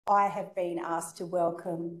I have been asked to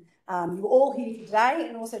welcome you all here today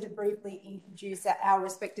and also to briefly introduce our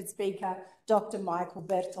respected speaker, Dr. Michael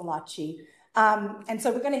Bertolacci. And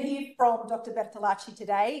so we're going to hear from Dr. Bertolacci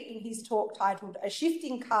today in his talk titled A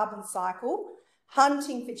Shifting Carbon Cycle,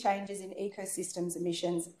 Hunting for Changes in Ecosystems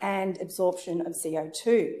Emissions and Absorption of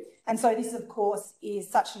CO2. And so this, of course,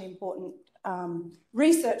 is such an important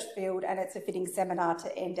research field, and it's a fitting seminar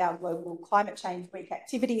to end our Global Climate Change Week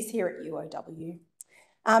activities here at UOW.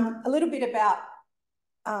 A little bit about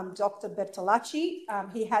Dr. Bertolacci.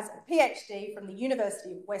 He has a PhD from the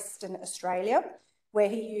University of Western Australia, where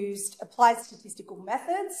he used applied statistical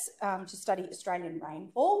methods to study Australian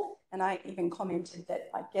rainfall. And I even commented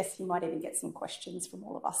that I guess he might even get some questions from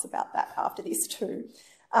all of us about that after this too.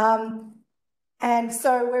 And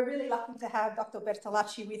so we're really lucky to have Dr.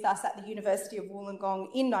 Bertolacci with us at the University of Wollongong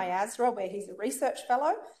in NIASRA, where he's a research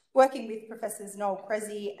fellow, working with Professors Noel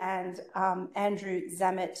Cressy and Andrew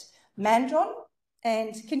Zammit-Manjon,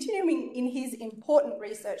 and continuing in his important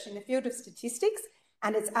research in the field of statistics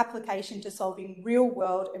and its application to solving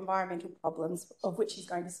real-world environmental problems, of which he's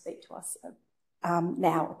going to speak to us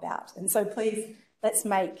now about. And so please, let's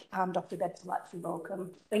make Dr. Bertolacci welcome.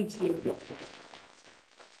 Thank you.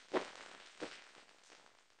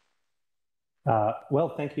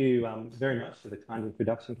 Well, thank you very much for the kind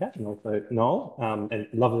introduction, Kat, and also Noel. And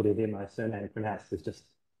lovely to hear my surname pronounced with just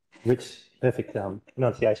rich, perfect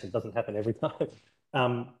pronunciation. It doesn't happen every time.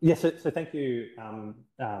 So thank you,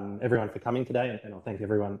 everyone, for coming today, and I'll thank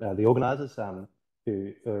everyone, the organisers,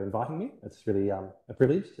 for inviting me. It's really a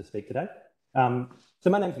privilege to speak today. So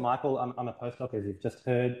my name's Michael. I'm a postdoc, as you've just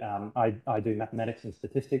heard. I do mathematics and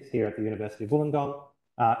statistics here at the University of Wollongong.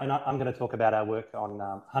 And I'm going to talk about our work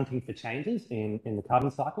on hunting for changes in the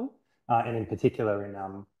carbon cycle, and in particular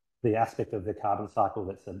in the aspect of the carbon cycle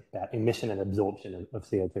that's about emission and absorption of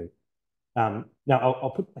CO2. Now,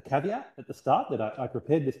 I'll put a caveat at the start that I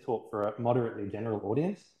prepared this talk for a moderately general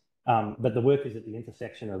audience, but the work is at the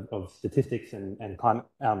intersection of statistics and climate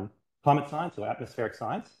science or atmospheric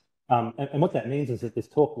science. And what that means is that this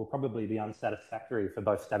talk will probably be unsatisfactory for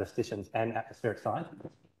both statisticians and atmospheric science.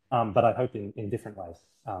 But I hope in different ways.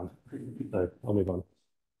 So I'll move on.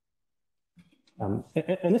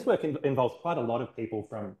 And this work involves quite a lot of people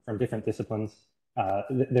from different disciplines.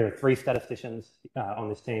 There are 3 statisticians on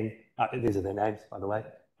this team. These are their names, by the way.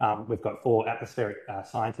 We've got 4 atmospheric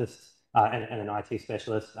scientists and an IT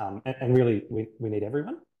specialist, and really we need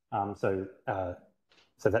everyone. So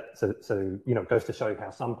you know, it goes to show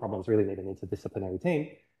how some problems really need an interdisciplinary team.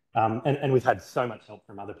 And we've had so much help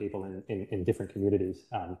from other people in different communities,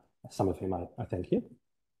 some of whom I thank here.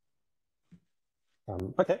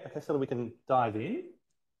 Okay, so we can dive in.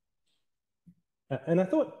 And I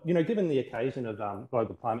thought, you know, given the occasion of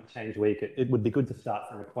Global Climate Change Week, it would be good to start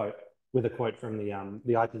with a quote from the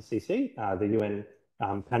IPCC, the UN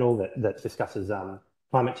panel that discusses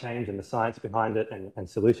climate change and the science behind it and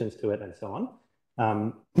solutions to it and so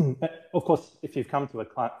on. Of course, if you've come to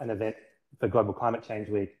an event for Global Climate Change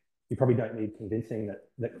Week, you probably don't need convincing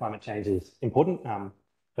that climate change is important,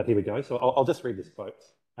 but here we go. So I'll just read this quote.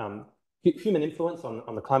 Human influence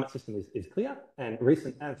on the climate system is clear, and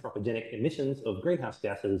recent anthropogenic emissions of greenhouse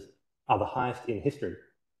gases are the highest in history.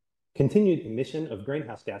 Continued emission of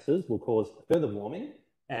greenhouse gases will cause further warming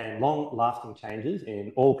and long-lasting changes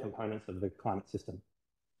in all components of the climate system.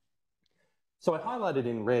 So I highlighted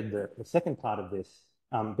in red the second part of this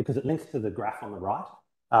because it links to the graph on the right.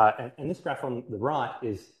 And this graph on the right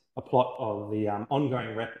is a plot of the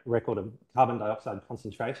ongoing record of carbon dioxide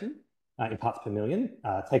concentration in parts per million,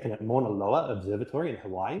 taken at Mauna Loa Observatory in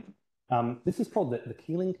Hawaii. This is called the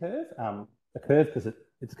Keeling curve, a curve because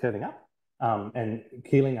it's curving up, and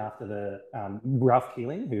Keeling after the Ralph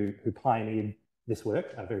Keeling, who pioneered this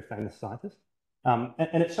work, a very famous scientist.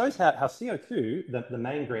 And it shows how CO2, the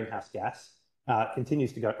main greenhouse gas,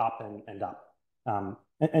 continues to go up and up.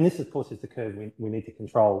 And this, of course, is the curve we need to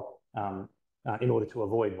control in order to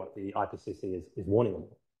avoid what the IPCC is warning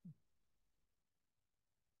about.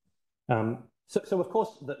 So of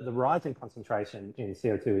course, the rise in concentration in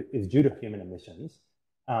CO2 is due to human emissions.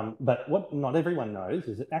 But what not everyone knows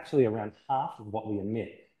is that actually around half of what we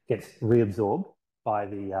emit gets reabsorbed by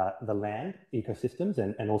the land ecosystems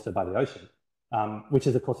and also by the ocean, which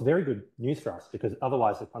is, of course, very good news for us because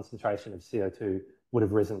otherwise the concentration of CO2 would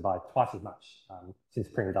have risen by twice as much since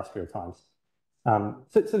pre-industrial times.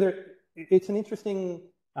 It's an interesting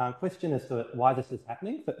question as to why this is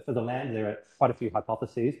happening. For the land, there are quite a few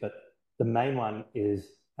hypotheses, but the main one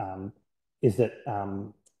is that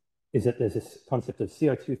there's this concept of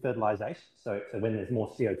CO2 fertilization. So when there's more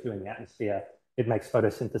CO2 in the atmosphere, it makes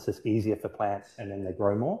photosynthesis easier for plants and then they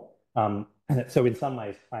grow more. So in some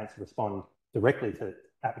ways, plants respond directly to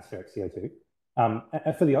atmospheric CO2. And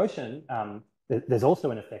for the ocean, there's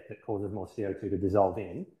also an effect that causes more CO2 to dissolve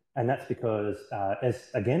in, and that's because, as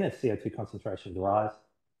CO2 concentrations rise,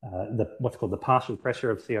 what's called the partial pressure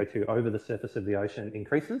of CO2 over the surface of the ocean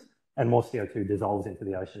increases, and more CO2 dissolves into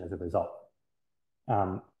the ocean as a result.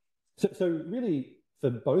 So really, for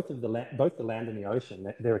both the land and the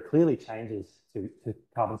ocean, there are clearly changes to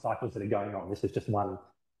carbon cycles that are going on. This is just one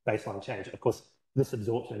baseline change. Of course, this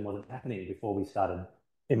absorption wasn't happening before we started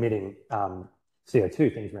emitting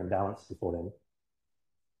CO2. Things were in balance before then.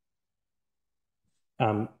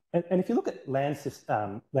 And if you look at land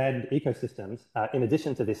ecosystems, in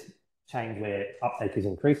addition to this change where uptake is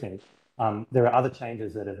increasing, there are other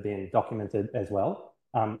changes that have been documented as well.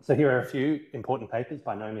 So here are a few important papers,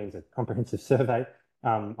 by no means a comprehensive survey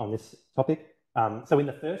on this topic. So in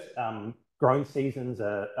the first, growing seasons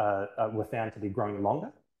were found to be growing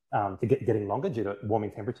longer, getting longer due to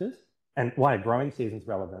warming temperatures. And why are growing seasons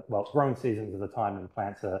relevant? Well, growing seasons are the time when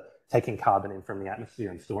plants are taking carbon in from the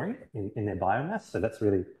atmosphere and storing it in their biomass. So that's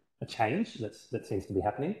really a change that seems to be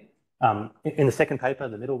happening. In the second paper,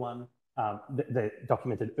 the middle one, they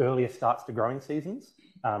documented earlier starts to growing seasons,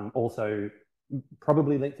 also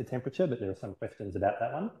probably linked to temperature, but there are some questions about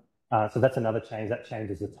that one. So that's another change. That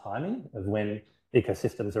changes the timing of when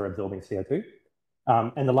ecosystems are absorbing CO2.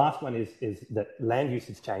 And the last one is that land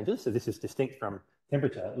usage changes. So this is distinct from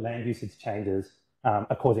temperature. Land usage changes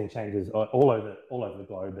are causing changes all over the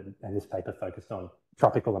globe, and this paper focused on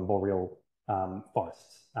tropical and boreal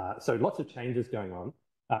forests. So lots of changes going on,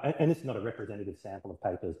 and this is not a representative sample of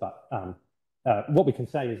papers, but what we can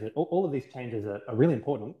say is that all of these changes are really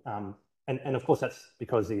important, and of course that's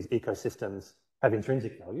because these ecosystems have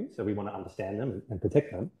intrinsic value, so we want to understand them and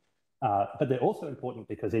protect them, but they're also important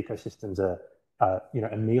because ecosystems are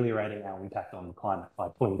ameliorating our impact on the climate by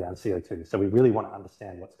pulling down CO2. So we really want to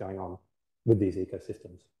understand what's going on with these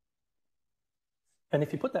ecosystems. And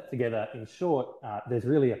if you put that together, in short, there's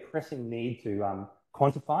really a pressing need to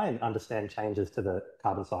quantify and understand changes to the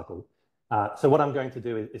carbon cycle. So what I'm going to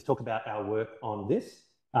do is talk about our work on this.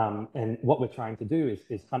 And what we're trying to do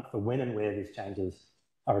is hunt for when and where these changes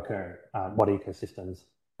are occurring, what ecosystems,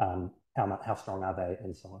 how strong are they,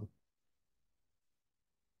 and so on.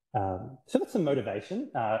 So that's some motivation.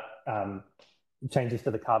 Changes to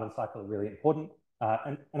the carbon cycle are really important.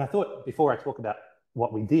 And I thought before I talk about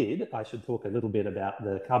what we did, I should talk a little bit about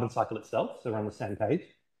the carbon cycle itself, so we're on the same page.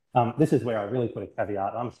 This is where I really put a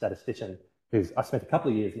caveat. I'm a statistician I spent a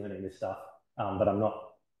couple of years learning this stuff, but I'm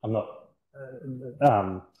not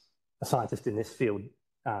a scientist in this field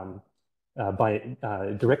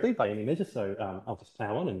directly by any measure. So I'll just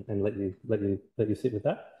plow on and let you sit with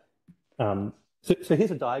that. So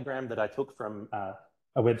here's a diagram that I took from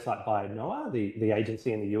a website by NOAA, the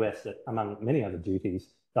agency in the US that, among many other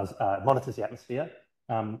duties, monitors the atmosphere.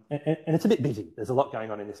 And it's a bit busy. There's a lot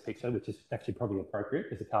going on in this picture, which is actually probably appropriate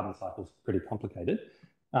because the carbon cycle is pretty complicated.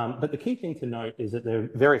 But the key thing to note is that there are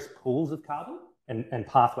various pools of carbon and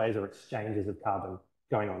pathways or exchanges of carbon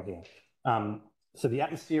going on here. So the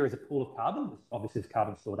atmosphere is a pool of carbon. Obviously, there's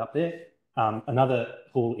carbon stored up there. Another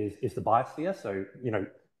pool is the biosphere. So,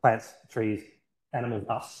 plants, trees, animals,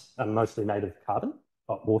 us are mostly made of carbon,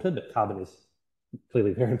 not water, but carbon is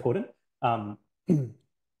clearly very important. And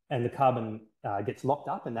the carbon gets locked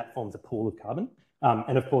up, and that forms a pool of carbon.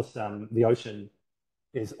 And of course, the ocean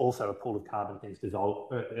is also a pool of carbon. Things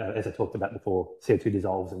dissolve, as I talked about before, CO2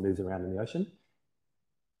 dissolves and moves around in the ocean.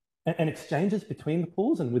 And exchanges between the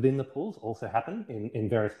pools and within the pools also happen in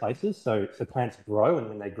various places. So plants grow, and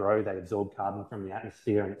when they grow, they absorb carbon from the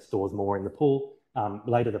atmosphere, and it stores more in the pool.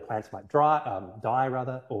 Later, the plants might die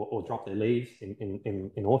rather, or drop their leaves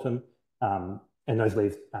in autumn, and those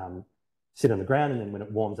leaves sit on the ground, and then when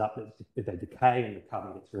it warms up, they decay, and the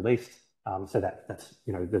carbon gets released. So that's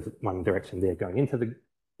there's one direction there going into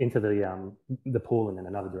the pool, and then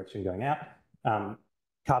another direction going out.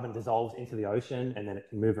 Carbon dissolves into the ocean, and then it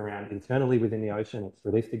can move around internally within the ocean. It's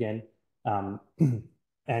released again.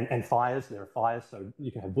 And fires, there are fires, so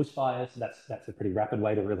you can have bushfires. That's a pretty rapid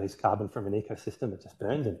way to release carbon from an ecosystem. It just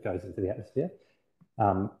burns and it goes into the atmosphere.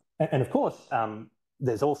 And of course,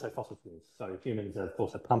 there's also fossil fuels. So humans, of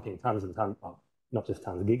course, are pumping tons and tons, well, not just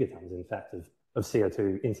tons, gigatons, in fact, of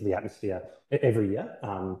CO2 into the atmosphere every year.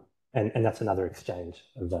 And that's another exchange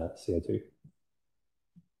of CO2.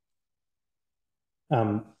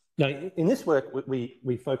 Now, in this work,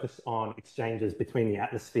 we focus on exchanges between the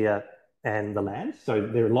atmosphere and the land. So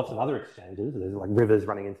there are lots of other exchanges. There's like rivers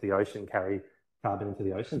running into the ocean, carry carbon into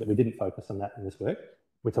the ocean, but we didn't focus on that in this work.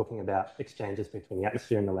 We're talking about exchanges between the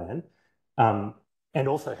atmosphere and the land, and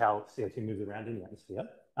also how CO2 moves around in the atmosphere.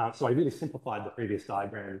 So I really simplified the previous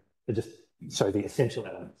diagram to just show the essential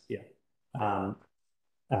elements here.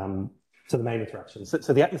 So the main interactions.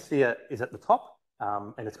 So the atmosphere is at the top,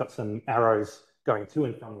 and it's got some arrows going to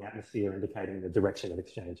and from the atmosphere indicating the direction of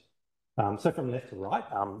exchange. So from left to right,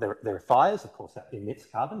 there are fires. Of course, that emits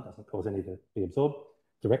carbon, doesn't cause any to be absorbed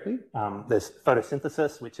directly. There's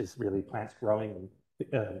photosynthesis, which is really plants growing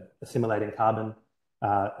and assimilating carbon,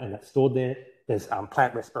 and that's stored there. There's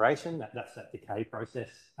plant respiration, that's that decay process.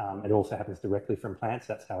 It also happens directly from plants.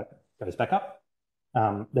 That's how it goes back up.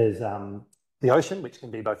 There's the ocean, which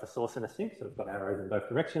can be both a source and a sink, so it's got arrows in both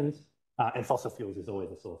directions. And fossil fuels is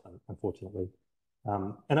always a source, unfortunately.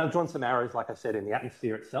 And I've drawn some arrows, like I said, in the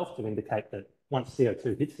atmosphere itself to indicate that once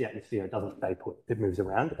CO2 hits the atmosphere, it doesn't stay put, it moves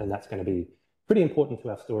around, and that's going to be pretty important to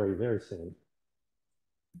our story very soon.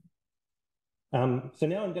 So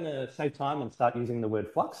now I'm going to save time and start using the word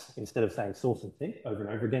flux instead of saying source and sink over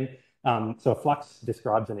and over again. So a flux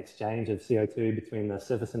describes an exchange of CO2 between the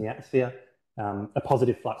surface and the atmosphere. A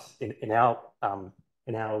positive flux in our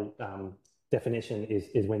definition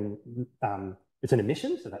is when it's an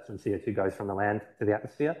emission, so that's when CO2 goes from the land to the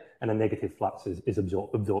atmosphere, and a negative flux is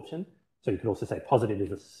absorption. So you could also say positive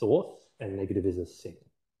is a source and negative is a sink.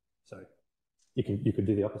 So you could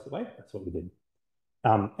do the opposite way. That's what we did.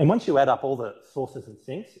 And once you add up all the sources and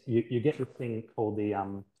sinks, you get this thing called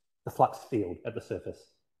the flux field at the surface.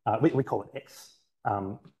 We call it X,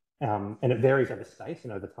 and it varies over space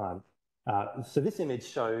and over time. So this image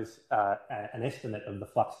shows an estimate of the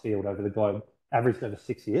flux field over the globe, averaged over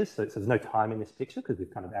 6 years. So there's no time in this picture because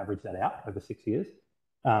we've kind of averaged that out over 6 years.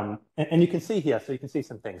 And you can see here, so you can see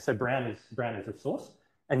some things. So brown is a source,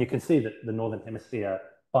 and you can see that the Northern Hemisphere,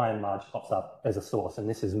 by and large, pops up as a source. And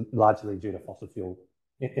this is largely due to fossil fuel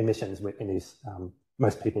emissions in these,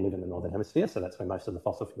 most people live in the Northern Hemisphere, so that's where most of the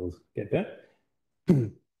fossil fuels get burnt.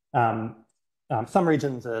 Some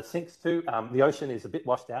regions are sinks too. The ocean is a bit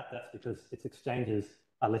washed out. That's because its exchanges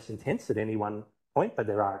are less intense at any one point, but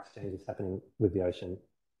there are exchanges happening with the ocean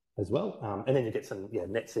as well. And then you get some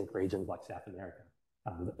net sink regions like South America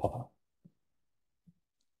that pop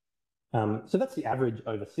up. So that's the average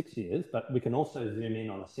over 6 years, but we can also zoom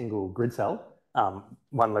in on a single grid cell,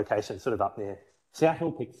 one location sort of up near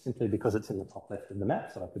Seattle, picked simply because it's in the top left of the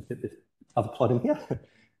map, so I could fit this other plot in here.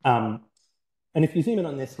 And if you zoom in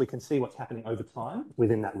on this, we can see what's happening over time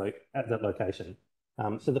within that location.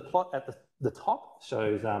 So the plot at the top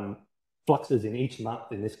shows fluxes in each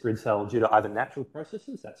month in this grid cell due to either natural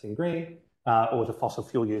processes, that's in green, or to fossil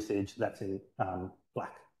fuel usage, that's in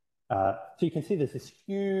black. So you can see there's this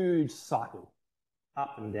huge cycle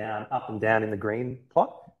up and down in the green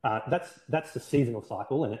plot. That's the seasonal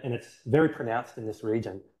cycle, and it's very pronounced in this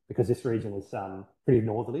region because this region is pretty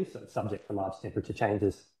northerly, so it's subject to large temperature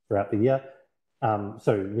changes throughout the year.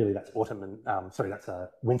 So really that's autumn and, that's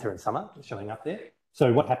winter and summer showing up there.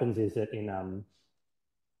 So what happens is that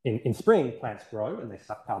in spring, plants grow and they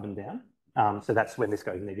suck carbon down. So that's when this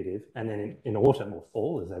goes negative. And then in autumn, or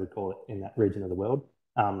fall, as they would call it in that region of the world,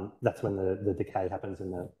 that's when the decay happens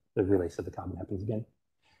and the release of the carbon happens again.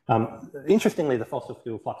 Interestingly, the fossil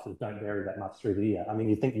fuel fluxes don't vary that much through the year. I mean,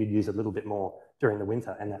 you'd think you'd use a little bit more during the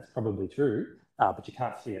winter, and that's probably true, but you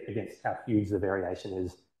can't see it against how huge the variation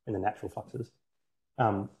is in the natural fluxes.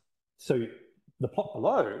 So the plot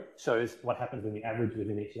below shows what happens in the average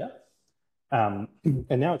within each year. And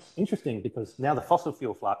now it's interesting because now the fossil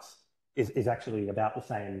fuel flux is actually about the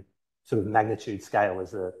same sort of magnitude scale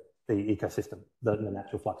as the ecosystem, the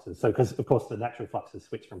natural fluxes. So because, of course, the natural fluxes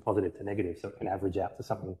switch from positive to negative, so it can average out to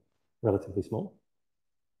something relatively small.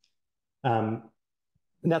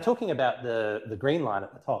 Now, talking about the green line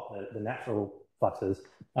at the top, the natural fluxes,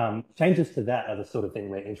 changes to that are the sort of thing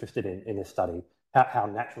we're interested in this study, how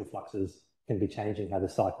natural fluxes can be changing, how the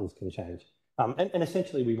cycles can change. And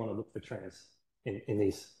essentially, we want to look for trends in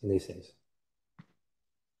these things.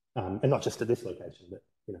 And not just at this location, but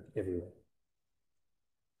everywhere.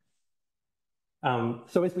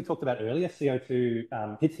 So as we talked about earlier,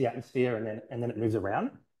 CO2 hits the atmosphere and then it moves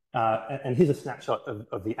around. And here's a snapshot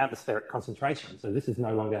of the atmospheric concentration. So this is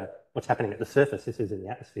no longer what's happening at the surface, this is in the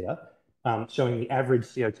atmosphere, showing the average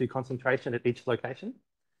CO2 concentration at each location.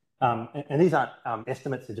 And these aren't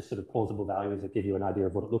estimates, they're just sort of plausible values that give you an idea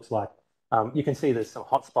of what it looks like. You can see there's some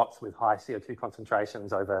hotspots with high CO2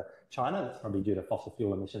 concentrations over China. That's probably due to fossil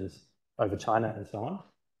fuel emissions over China and so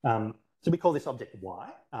on. So we call this object Y,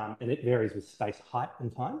 and it varies with space, height,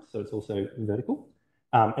 and time, so it's also vertical.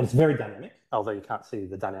 And it's very dynamic, although you can't see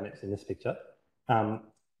the dynamics in this picture. And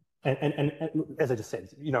as I just said,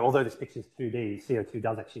 although this picture is 2D, CO2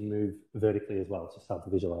 does actually move vertically as well. It's just hard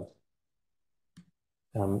to visualize.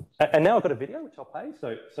 And now I've got a video which I'll play.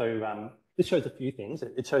 So this shows a few things.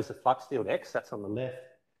 It shows the flux field X, that's on the left,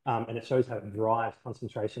 and it shows how it drives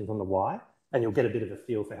concentrations on the Y, and you'll get a bit of a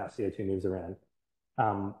feel for how CO2 moves around.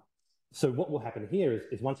 So what will happen here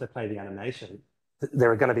is once I play the animation,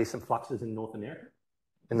 there are going to be some fluxes in North America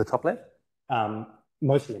in the top left,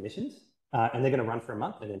 mostly emissions, and they're going to run for a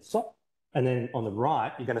month and then stop. And then on the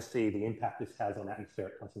right, you're going to see the impact this has on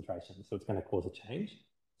atmospheric concentration. So it's going to cause a change.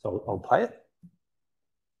 So I'll play it.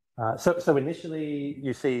 So initially,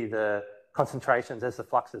 you see the concentrations as the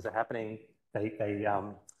fluxes are happening.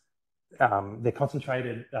 They're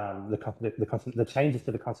concentrated. The changes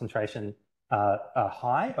to the concentration are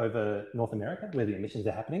high over North America, where the emissions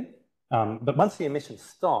are happening. But once the emissions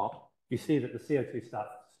stop, you see that the CO2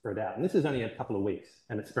 starts to spread out. And this is only a couple of weeks,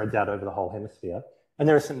 and it spreads out over the whole hemisphere. And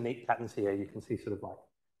there are some neat patterns here. You can see sort of like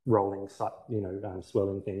rolling,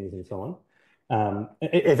 swirling things and so on.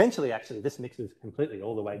 Eventually, actually, this mixes completely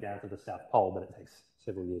all the way down to the South Pole, but it takes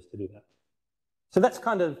several years to do that. So that's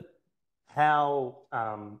kind of how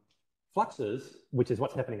fluxes, which is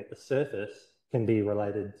what's happening at the surface, can be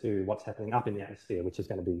related to what's happening up in the atmosphere, which is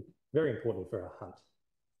going to be very important for our hunt.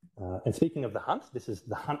 And speaking of the hunt, this is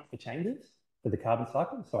the hunt for changes for the carbon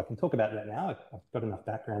cycle. So I can talk about that now. I've got enough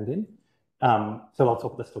background in. So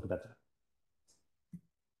let's talk about that.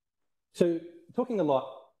 So talking a lot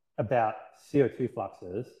about CO2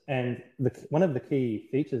 fluxes, and one of the key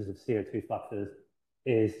features of CO2 fluxes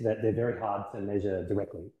is that they're very hard to measure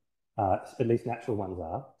directly, at least natural ones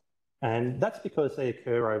are. And that's because they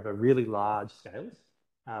occur over really large scales.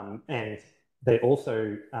 And they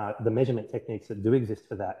also, the measurement techniques that do exist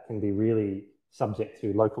for that can be really subject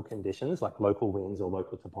to local conditions, like local winds or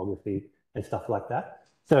local topography and stuff like that.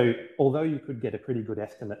 So although you could get a pretty good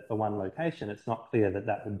estimate for one location, it's not clear that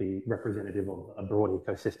that would be representative of a broad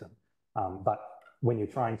ecosystem. But when you're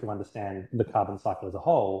trying to understand the carbon cycle as a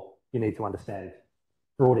whole, you need to understand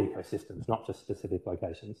broad ecosystems, not just specific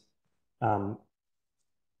locations.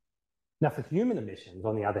 Now, for human emissions,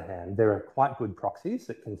 on the other hand, there are quite good proxies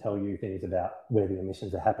that can tell you things about where the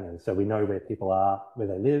emissions are happening. So we know where people are, where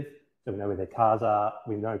they live, so we know where their cars are,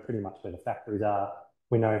 we know pretty much where the factories are,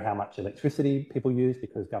 we know how much electricity people use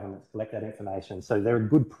because governments collect that information. So there are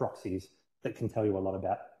good proxies that can tell you a lot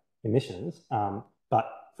about emissions. But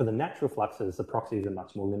for the natural fluxes, the proxies are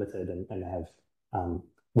much more limited and have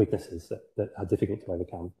weaknesses that are difficult to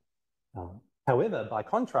overcome. However, by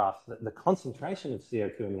contrast, the concentration of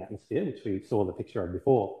CO2 in the atmosphere, which we saw the picture of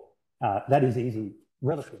before, that is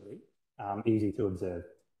relatively easy to observe.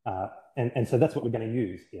 And so that's what we're going to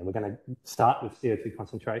use here. We're going to start with CO2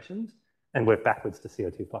 concentrations and work backwards to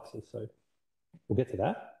CO2 fluxes. So we'll get to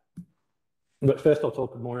that. But first, I'll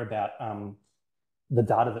talk more about the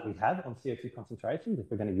data that we have on CO2 concentrations, if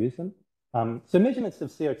we're going to use them. So measurements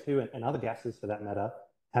of CO2 and other gases, for that matter,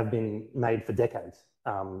 have been made for decades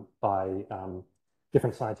by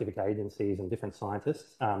different scientific agencies and different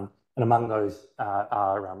scientists. And among those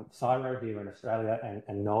are CSIRO here in Australia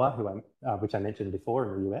and NOAA, which I mentioned before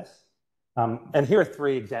in the US. And here are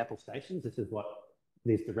 3 example stations. This is what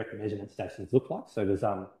these direct measurement stations look like. So there's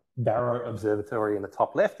Barrow Observatory in the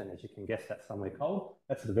top left, and as you can guess, that's somewhere cold.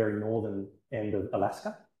 That's the very northern end of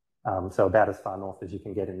Alaska, so about as far north as you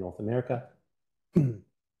can get in North America.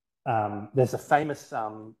 There's a famous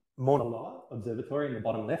Mauna Loa Observatory in the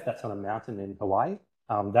bottom left. That's on a mountain in Hawaii.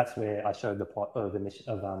 That's where I showed the plot of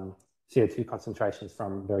CO2 concentrations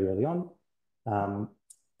from very early on.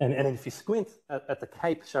 And if you squint at the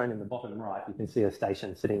cape shown in the bottom right, you can see a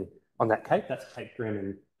station sitting on that cape. That's Cape Grim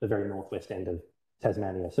in the very northwest end of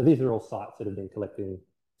Tasmania. So these are all sites that have been collecting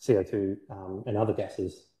CO2 and other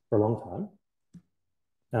gases for a long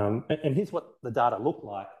time. And here's what the data look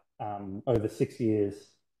like over 6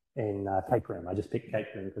 years in Cape Grim. I just picked Cape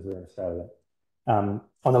Grim because we're in Australia. On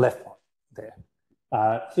the left plot there.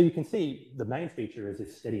 So you can see the main feature is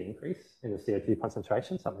this steady increase in the CO2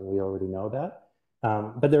 concentration, something we already know about.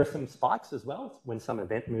 But there are some spikes as well when some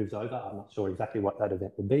event moves over. I'm not sure exactly what that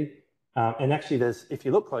event would be. And actually, if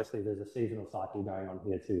you look closely, there's a seasonal cycle going on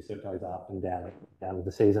here too. So it goes up and down with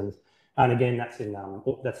the seasons. And again, that's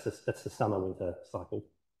the summer-winter cycle.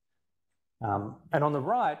 And on the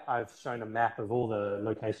right, I've shown a map of all the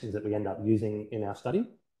locations that we end up using in our study,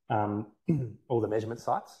 all the measurement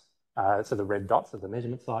sites. So the red dots are the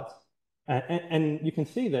measurement sites. And you can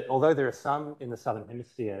see that although there are some in the Southern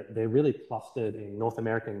Hemisphere, they're really clustered in North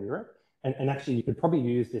America and Europe. And actually, you could probably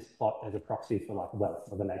use this plot as a proxy for like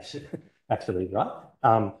wealth of a nation, actually, right?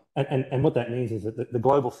 And what that means is that the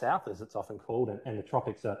global South, as it's often called, and the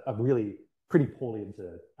tropics are really pretty poorly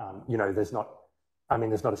observed. You know, there's not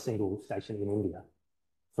a single station in India,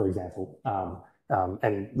 for example,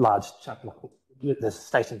 and large chunk, there's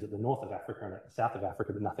stations at the north of Africa and at the south of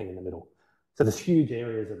Africa, but nothing in the middle. So there's huge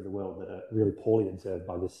areas of the world that are really poorly observed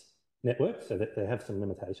by this network, so that they have some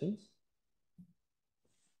limitations.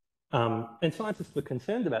 And scientists were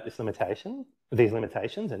concerned about these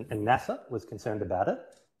limitations, and NASA was concerned about it.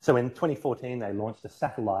 So in 2014, they launched a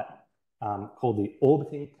satellite called the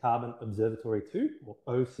Orbiting Carbon Observatory 2, or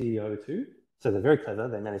OCO2. So they're very clever.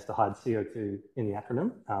 They managed to hide CO2 in the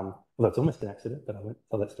acronym. Although it's almost an accident, but I won't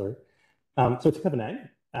tell that story. So it's a clever name.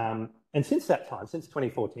 And since that time, since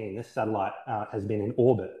 2014, this satellite has been in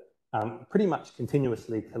orbit, pretty much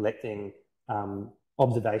continuously collecting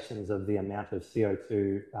observations of the amount of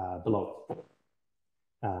CO2 below it.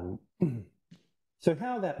 So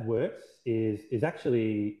how that works is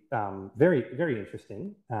actually very, very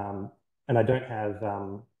interesting. And I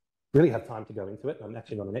don't really have time to go into it. I'm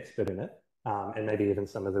actually not an expert in it. And maybe even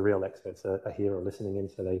some of the real experts are here or listening in,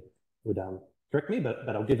 so they would correct me, but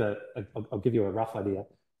I'll give you a rough idea.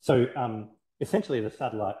 So essentially the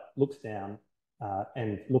satellite looks down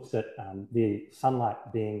and looks at the sunlight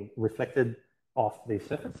being reflected off the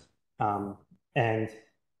surface. And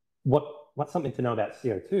what's something to know about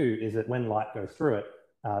CO2 is that when light goes through it,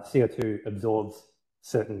 CO2 absorbs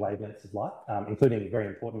certain wavelengths of light, including, very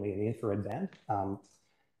importantly, in the infrared band.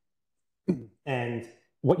 And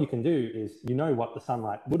what you can do is, you know what the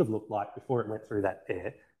sunlight would have looked like before it went through that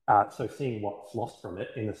air. So seeing what's lost from it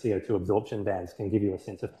in the CO2 absorption bands can give you a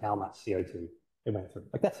sense of how much CO2 it went through.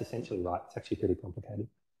 Like, that's essentially right. It's actually pretty complicated.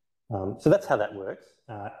 So that's how that works,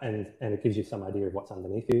 and it gives you some idea of what's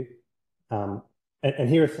underneath you. And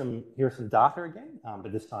here are some data again,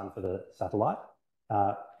 but this time for the satellite.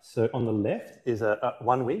 So on the left is a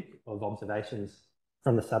 1 week of observations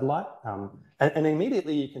from the satellite, and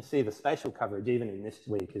immediately you can see the spatial coverage, even in this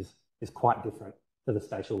week, is quite different to the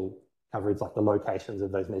spatial coverage, like the locations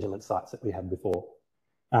of those measurement sites that we had before.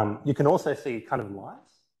 You can also see kind of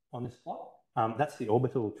lines on this plot. That's the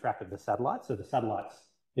orbital track of the satellite. So the satellite's,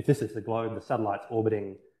 if this is the globe, the satellite's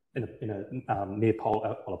orbiting in a near pole,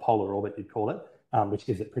 a polar orbit, you'd call it, which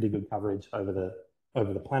gives it pretty good coverage over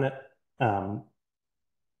the planet. And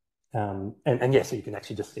yeah, so you can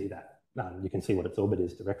actually just see that. You can see what its orbit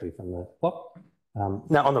is directly from the plot.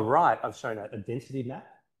 Now on the right, I've shown a density map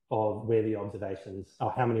of where the observations,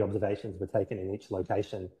 or how many observations were taken in each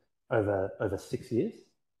location over 6 years.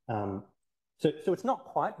 So it's not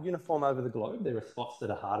quite uniform over the globe. There are spots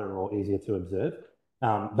that are harder or easier to observe,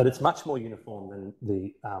 but it's much more uniform than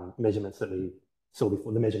the measurements that we saw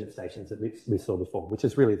before, the measurement stations that we saw before, which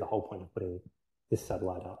is really the whole point of putting this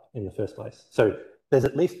satellite up in the first place. So there's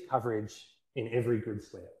at least coverage in every grid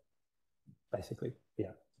square, basically,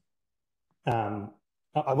 yeah.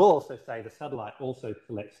 I will also say the satellite also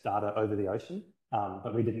collects data over the ocean,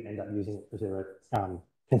 but we didn't end up using it because there were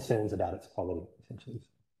concerns about its quality, essentially.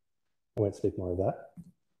 I won't speak more of that.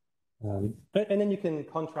 And then you can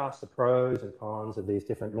contrast the pros and cons of these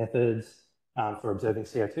different methods for observing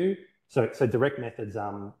CO2. So direct methods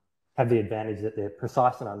have the advantage that they're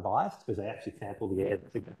precise and unbiased because they actually sample the air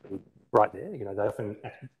that's exactly right there. You know, they often,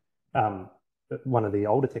 one of the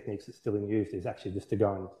older techniques that's still in use is actually just to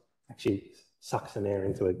go and actually suck some air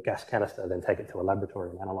into a gas canister, then take it to a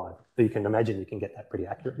laboratory and analyze. So you can imagine you can get that pretty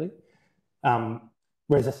accurately.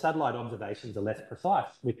 Whereas the satellite observations are less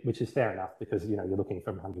precise, which is fair enough because, you know, you're looking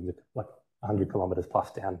from 100 kilometers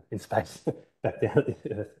plus down in space back down at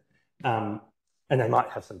the Earth. And they might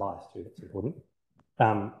have some bias too, that's important.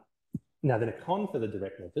 Now then a con for the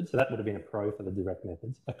direct methods, so that would have been a pro for the direct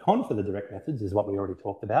methods. A con for the direct methods is what we already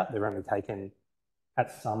talked about. They're only taken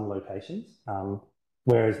at some locations,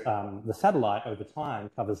 whereas the satellite over time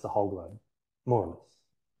covers the whole globe, more or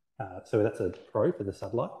less. So that's a pro for the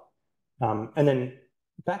satellite. And then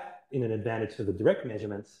back in an advantage for the direct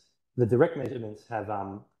measurements have,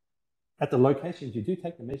 at the locations you do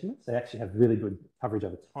take the measurements, they actually have really good coverage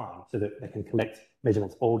over time so that they can collect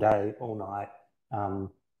measurements all day, all night,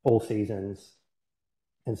 all seasons,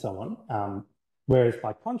 and so on. Whereas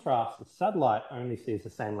by contrast, the satellite only sees the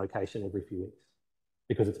same location every few weeks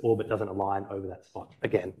because its orbit doesn't align over that spot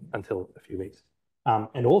again until a few weeks.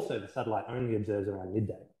 And also the satellite only observes around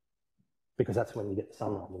midday because that's when you get the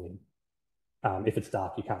sunlight you need. If it's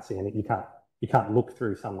dark, you can't see any, you can't look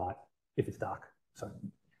through sunlight if it's dark. So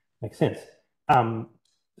makes sense.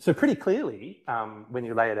 So pretty clearly, when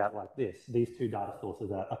you lay it out like this, these two data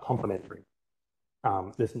sources are complementary.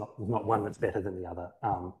 There's not one that's better than the other.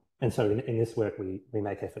 And so in this work, we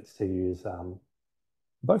make efforts to use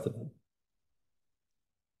both of them.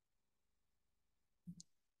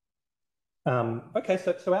 Okay,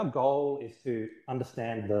 so our goal is to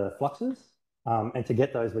understand the fluxes. And to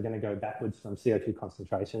get those, we're going to go backwards from CO2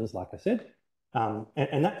 concentrations, like I said.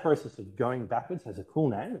 And that process of going backwards has a cool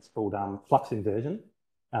name. It's called flux inversion.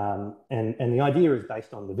 And the idea is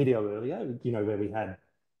based on the video earlier, you know, where we had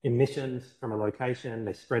emissions from a location,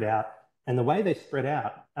 they spread out. And the way they spread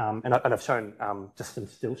out, and I've shown just some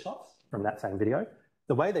still shots from that same video,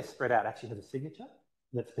 the way they spread out actually has a signature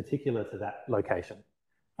that's particular to that location.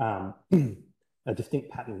 A distinct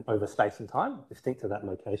pattern over space and time, distinct to that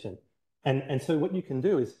location. And so what you can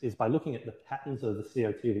do is by looking at the patterns of the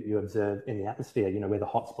CO2 that you observe in the atmosphere, you know, where the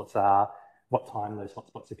hotspots are, what time those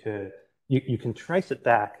hotspots occur, you can trace it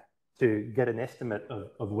back to get an estimate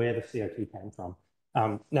of where the CO2 came from.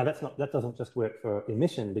 Now that doesn't just work for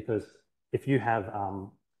emission, because if you have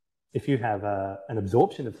an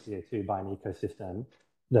absorption of CO2 by an ecosystem,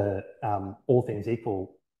 all things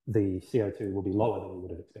equal, the CO2 will be lower than we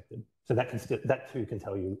would have expected. So that too can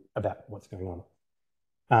tell you about what's going on.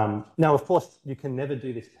 Now, of course, you can never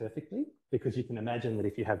do this perfectly, because you can imagine that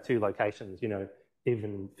if you have two locations, you know,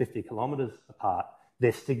 even 50 kilometers apart,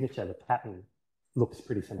 their signature, the pattern, looks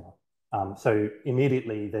pretty similar. So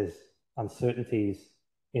immediately there's uncertainties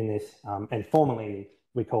in this, and formally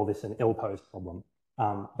we call this an ill-posed problem.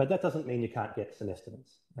 But that doesn't mean you can't get some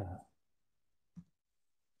estimates.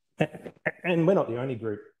 And we're not the only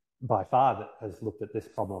group by far that has looked at this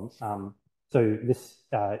problem. So this,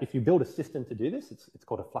 if you build a system to do this, it's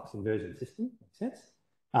called a flux inversion system, makes sense.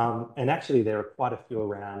 And actually there are quite a few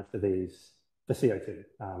around for CO2.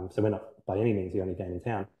 So we're not by any means the only game in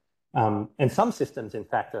town. And some systems, in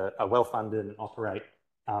fact, are well-funded and operate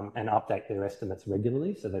and update their estimates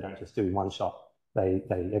regularly. So they don't just do one shot. They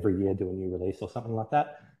every year do a new release or something like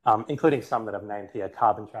that, including some that I've named here: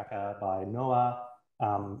 Carbon Tracker by NOAA,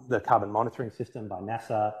 the Carbon Monitoring System by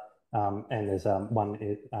NASA, and there's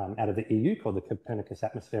one out of the EU called the Copernicus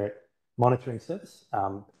Atmospheric Monitoring Service.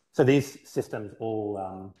 So these systems all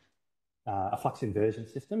are flux inversion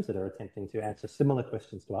systems that are attempting to answer similar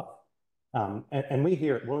questions to us. And we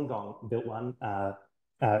here at Wollongong built one,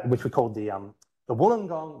 which we called the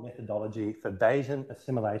Wollongong methodology for Bayesian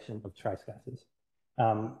assimilation of trace gases.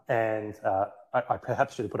 I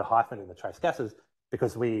perhaps should have put a hyphen in the trace gases,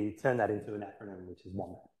 because we turned that into an acronym, which is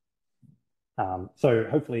WOMBAT. So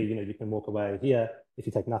hopefully, you know, you can walk away here. If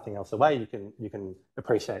you take nothing else away, you can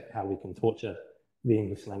appreciate how we can torture the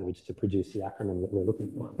English language to produce the acronym that we're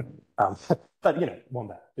looking for. But you know,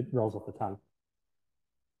 WOMBAT, it rolls off the tongue.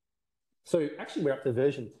 So actually, we're up to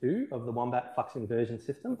version 2 of the WOMBAT flux inversion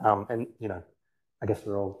system, and you know, I guess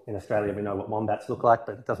we're all in Australia. We know what wombats look like,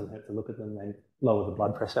 but it doesn't hurt to look at them. They lower the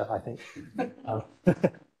blood pressure, I think,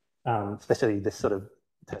 especially this sort of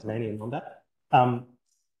Tasmanian wombat.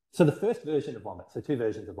 So the first version of WOMBAT, so 2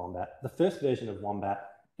 versions of WOMBAT. The first version of WOMBAT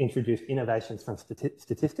introduced innovations from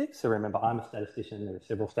statistics. So remember, I'm a statistician. There are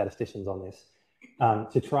several statisticians on this,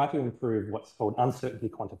 to try to improve what's called uncertainty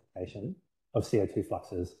quantification of CO2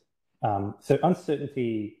 fluxes. So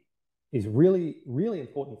uncertainty is really, really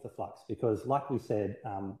important for flux, because like we said,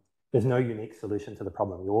 there's no unique solution to the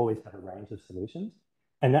problem. You always have a range of solutions.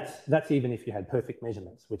 And that's even if you had perfect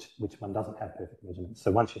measurements, which one doesn't have perfect measurements.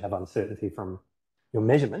 So once you have uncertainty from your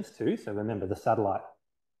measurements too, so remember the satellite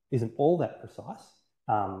isn't all that precise,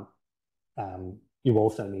 you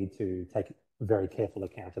also need to take very careful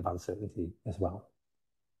account of uncertainty as well.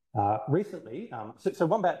 Recently, so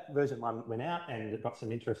WOMBAT version 1 went out, and it got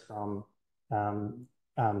some interest from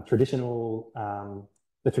the traditional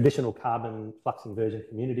carbon flux inversion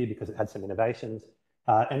community, because it had some innovations.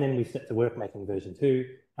 And then we set to work making version 2.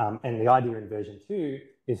 And the idea in version 2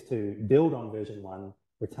 is to build on version 1,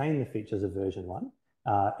 retain the features of version 1,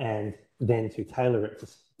 and then to tailor it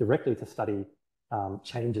directly to study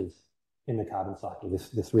changes in the carbon cycle,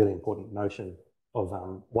 this really important notion of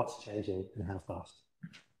what's changing and how fast.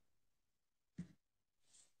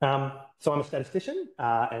 So I'm a statistician,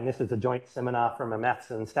 and this is a joint seminar from a maths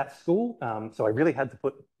and stats school. So I really had to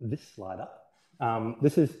put this slide up.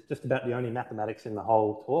 This is just about the only mathematics in the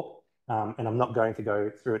whole talk, and I'm not going to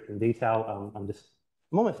go through it in detail. I'm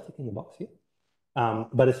almost ticking the box here.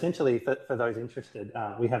 But essentially, for those interested,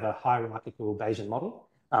 we have a hierarchical Bayesian model.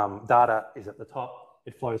 Data is at the top.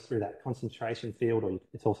 It flows through that concentration field, or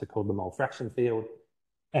it's also called the mole fraction field.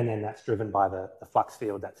 And then that's driven by the flux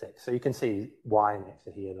field, that's X. So you can see Y and X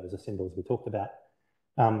are here. Those are symbols we talked about.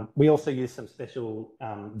 We also use some special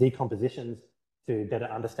decompositions to better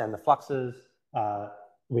understand the fluxes.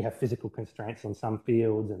 We have physical constraints on some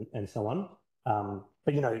fields and so on.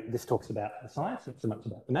 But, you know, this talks about the science, not so much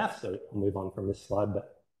about the maths, so I'll move on from this slide,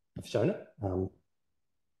 but I've shown it.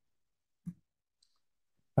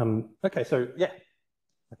 Okay, so yeah,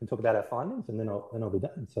 I can talk about our findings, and then I'll be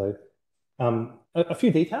done. So a few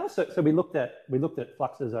details. So we looked at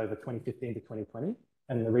fluxes over 2015 to 2020,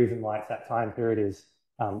 and the reason why it's that time period is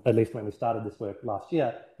at least when we started this work last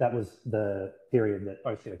year, that was the period that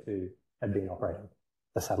OCO2 had been operating,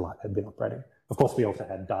 the satellite had been operating. Of course, we also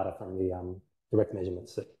had data from the direct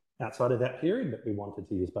measurements outside of that period, but we wanted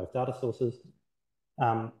to use both data sources.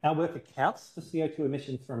 Our work accounts for CO2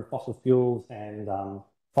 emissions from fossil fuels and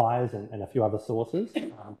fires and a few other sources,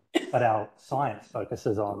 but our science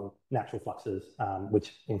focuses on natural fluxes,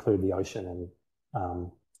 which include the ocean and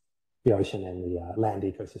the land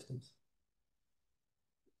ecosystems.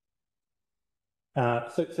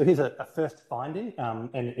 So here's a first finding,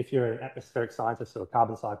 and if you're an atmospheric scientist or a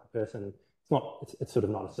carbon cycle person, it's sort of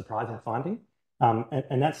not a surprising finding.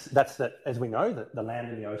 And that's that, as we know, that the land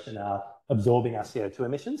and the ocean are absorbing our CO2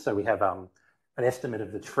 emissions. So we have an estimate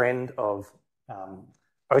of the trend of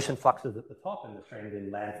ocean fluxes at the top and the trend in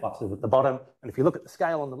land fluxes at the bottom. And if you look at the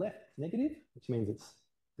scale on the left, it's negative, which means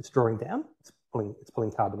it's drawing down. It's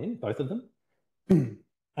pulling carbon in, both of them.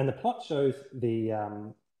 And the plot shows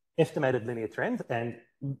the estimated linear trend. And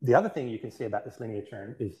the other thing you can see about this linear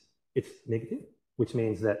trend is it's negative, which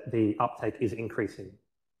means that the uptake is increasing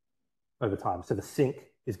over time. So the sink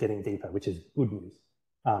is getting deeper, which is good news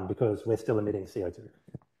because we're still emitting CO2.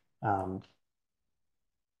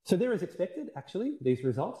 So they're as expected, actually, these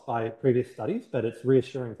results by previous studies, but it's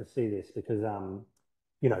reassuring to see this because,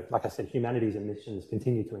 you know, like I said, humanity's emissions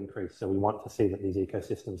continue to increase. So we want to see that these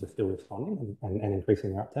ecosystems are still responding and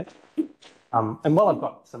increasing their uptake. And while I've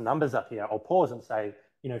got some numbers up here, I'll pause and say,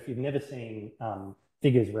 you know, if you've never seen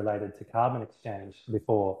figures related to carbon exchange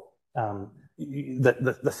before,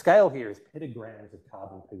 the scale here is petagrams of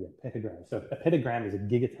carbon per year, petagrams. So a petagram is a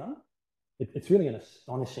gigaton. It's really an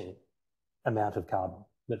astonishing amount of carbon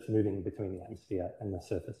that's moving between the atmosphere and the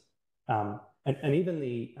surface. And even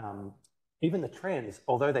the trends,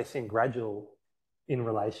 although they seem gradual in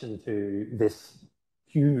relation to this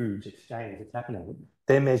huge exchange that's happening,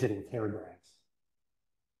 they're measured in teragrams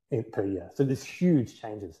per year. So there's huge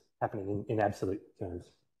changes happening in absolute terms,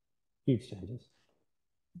 huge changes.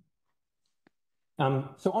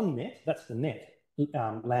 So on net, that's the net.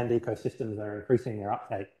 Land ecosystems are increasing their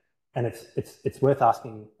uptake, and it's worth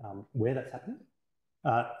asking where that's happening.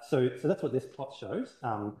 So that's what this plot shows.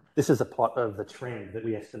 This is a plot of the trend that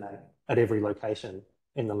we estimate at every location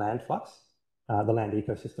in the land flux, the land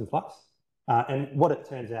ecosystem flux. And what it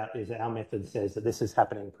turns out is that our method says that this is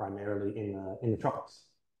happening primarily in the tropics.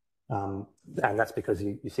 And that's because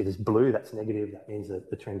you see this blue, that's negative. That means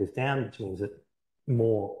that the trend is down, which means that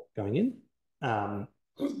more going in.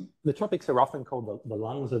 The tropics are often called the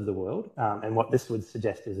lungs of the world. And what this would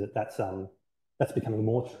suggest is that that's becoming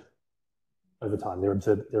more true over time. They're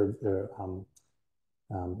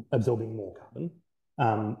absorbing more carbon.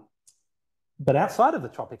 But outside of the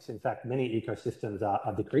tropics, in fact, many ecosystems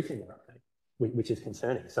are decreasing their uptake, which is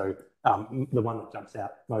concerning. So the one that jumps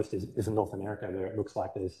out most is in North America, where it looks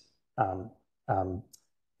like there's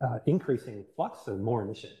increasing flux, so more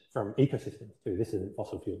emission from ecosystems too. This isn't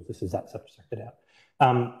fossil fuels. This is that subtracted out.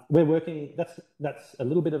 We're working. That's a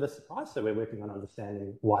little bit of a surprise. So we're working on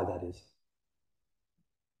understanding why that is.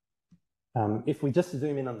 If we just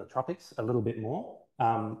zoom in on the tropics a little bit more,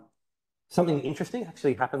 something interesting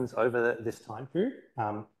actually happens over this time period,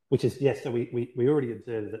 which is, yes, so we already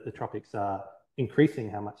observed that the tropics are increasing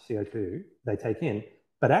how much CO2 they take in,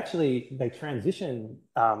 but actually they transition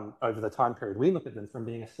over the time period. We look at them from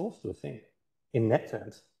being a source to a sink in net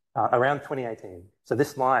terms around 2018. So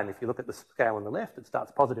this line, if you look at the scale on the left, it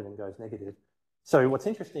starts positive and goes negative. So what's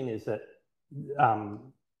interesting is that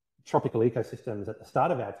tropical ecosystems at the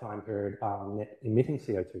start of our time period are net emitting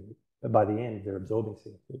CO2, but by the end they're absorbing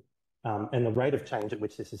CO2. And the rate of change at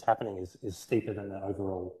which this is happening is steeper than the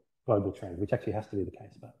overall global trend, which actually has to be the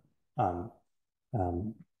case. But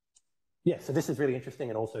yeah, so this is really interesting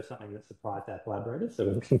and also something that surprised our collaborators. So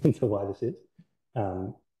we're looking into why this is.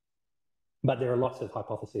 But there are lots of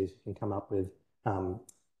hypotheses we can come up with.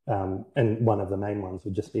 And one of the main ones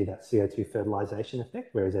would just be that CO2 fertilization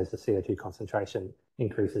effect, whereas as the CO2 concentration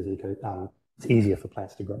increases, it's easier for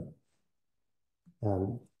plants to grow.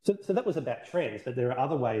 So that was about trends, but there are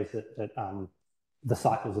other ways that the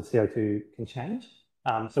cycles of CO2 can change.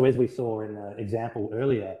 So as we saw in the example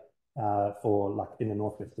earlier, for like in the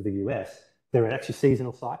northwest of the US, there are actually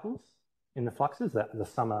seasonal cycles in the fluxes, that the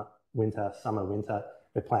summer, winter,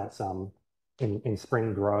 where plants in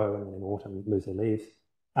spring grow and in autumn lose their leaves.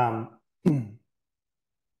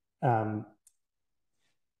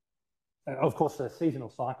 Of course, the seasonal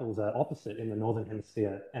cycles are opposite in the northern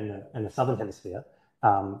hemisphere and the southern hemisphere.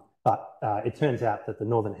 But it turns out that the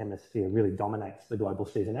northern hemisphere really dominates the global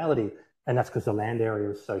seasonality, and that's because the land area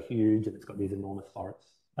is so huge and it's got these enormous forests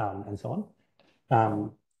and so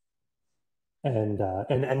on.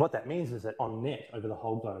 And what that means is that on net over the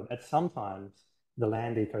whole globe, at some times the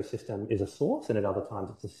land ecosystem is a source and at other times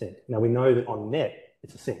it's a sink. Now we know that on net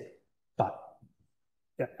it's a sink, but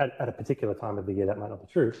at a particular time of the year that might not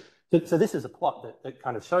be true. So this is a plot that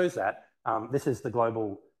kind of shows that. This is the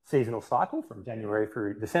global seasonal cycle from January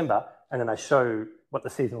through December, and then I show what the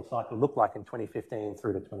seasonal cycle looked like in 2015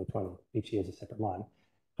 through to 2020. Each year is a separate line.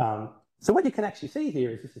 So what you can actually see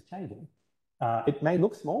here is this is changing. It may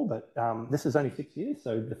look small, but this is only 6 years,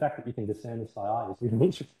 so the fact that you can discern this by eye is really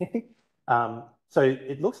interesting. So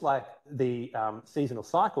it looks like the seasonal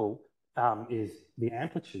cycle is the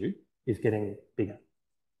amplitude is getting bigger.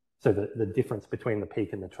 So the difference between the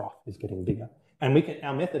peak and the trough is getting bigger. And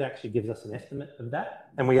our method actually gives us an estimate of that,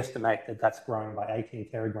 and we estimate that that's growing by 18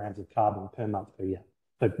 teragrams of carbon per month per year.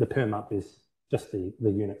 So the per month is just the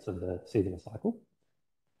units of the seasonal cycle.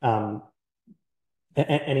 And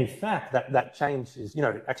in fact, that change is,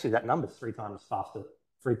 actually that number's three times faster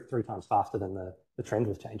than the trend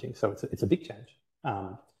was changing. So it's a big change.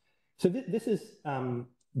 So this has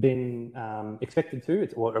been expected to,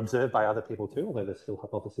 or observed by other people too, although there's still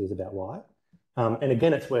hypotheses about why. And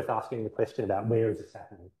again, it's worth asking the question about where is this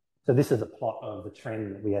happening? So this is a plot of the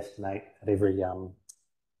trend that we estimate at every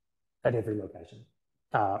location.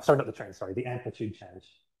 Sorry, not the trend, sorry, the amplitude change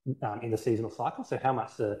in the seasonal cycle. So how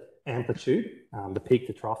much the amplitude, the peak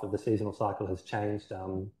to trough of the seasonal cycle has changed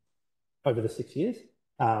over the 6 years.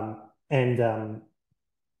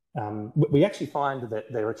 We actually find that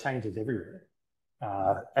there are changes everywhere,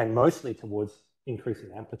 and mostly towards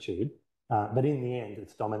increasing amplitude. But in the end,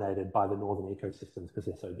 it's dominated by the northern ecosystems because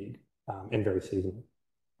they're so big and very seasonal.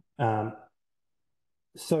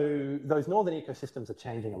 So those northern ecosystems are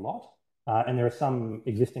changing a lot. And there are some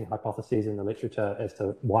existing hypotheses in the literature as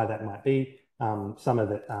to why that might be. Some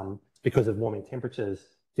of it, because of warming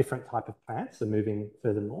temperatures, different type of plants are moving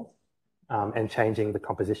further north and changing the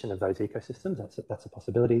composition of those ecosystems. That's a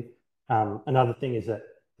possibility. Another thing is that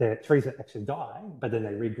the trees that actually die, but then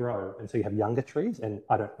they regrow. And so you have younger trees, and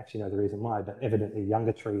I don't actually know the reason why, but evidently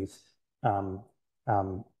younger trees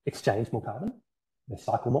exchange more carbon, they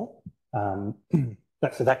cycle more.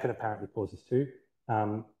 So that could apparently cause this too.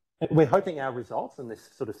 We're hoping our results and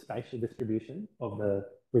this sort of spatial distribution of the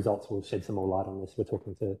results will shed some more light on this. We're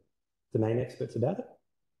talking to domain experts about it.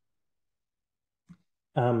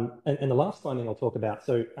 And the last finding I'll talk about,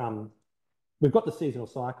 so we've got the seasonal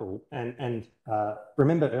cycle, and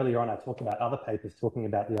remember earlier on I talked about other papers talking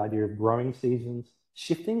about the idea of growing seasons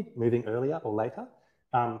shifting, moving earlier or later.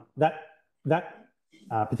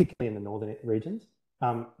 Particularly in the northern regions,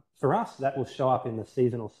 for us that will show up in the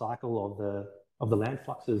seasonal cycle of the land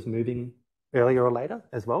fluxes moving earlier or later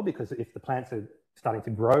as well, because if the plants are starting to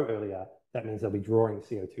grow earlier, that means they'll be drawing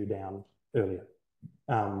CO2 down earlier.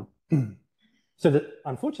 So that,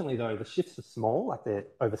 unfortunately, though, the shifts are small, like they're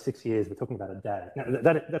over 6 years, we're talking about a day. Now,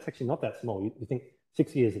 that's actually not that small. You think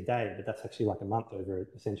 6 years a day, but that's actually like a month over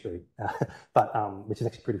a century, which is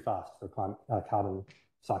actually pretty fast for a carbon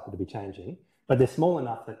cycle to be changing. But they're small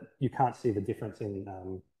enough that you can't see the difference in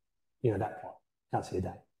that plot. Can't see a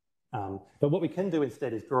day. But what we can do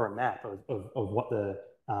instead is draw a map of what the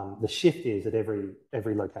shift is at every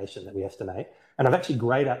location that we estimate. And I've actually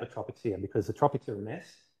grayed out the tropics here because the tropics are a mess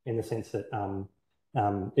in the sense that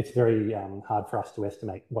it's very hard for us to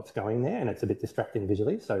estimate what's going there, and it's a bit distracting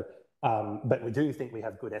visually. So, but we do think we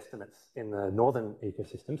have good estimates in the northern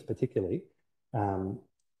ecosystems, particularly and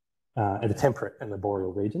the temperate and the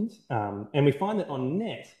boreal regions. And we find that on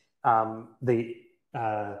net, the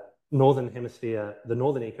northern hemisphere, the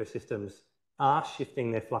northern ecosystems are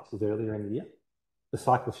shifting their fluxes earlier in the year. The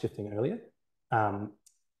cycle's shifting earlier,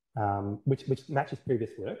 which matches previous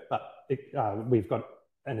work, but we've got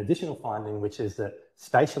an additional finding, which is that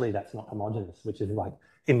spatially that's not homogeneous, which is like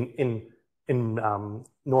in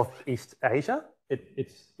Northeast Asia,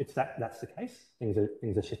 that's the case. Things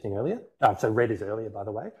are shifting earlier. So red is earlier, by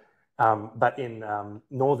the way. But in the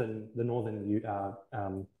northern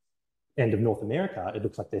end of North America, it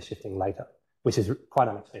looks like they're shifting later, which is quite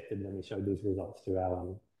unexpected when we showed these results to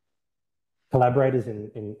our collaborators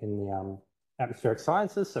in the atmospheric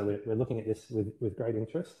sciences. So we're looking at this with great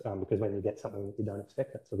interest because when you get something that you don't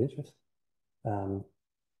expect, that's of interest.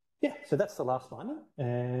 Yeah, so that's the last finding.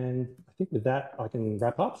 And I think with that, I can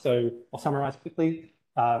wrap up. So I'll summarize quickly.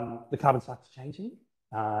 The carbon cycle is changing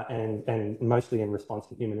and mostly in response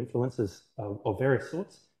to human influences of various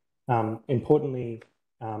sorts. Importantly,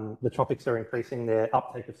 the tropics are increasing their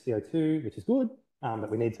uptake of CO2, which is good,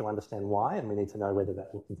 but we need to understand why, and we need to know whether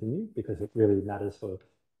that will continue because it really matters for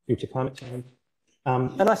future climate change.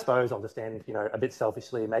 And I suppose I'll just end, a bit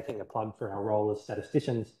selfishly making a plug for our role as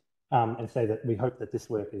statisticians and say that we hope that this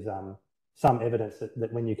work is some evidence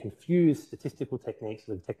that when you confuse statistical techniques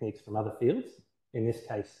with techniques from other fields, in this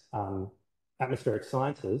case, atmospheric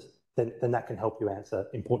sciences, then that can help you answer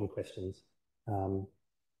important questions.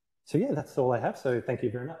 So yeah, that's all I have. So thank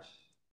you very much.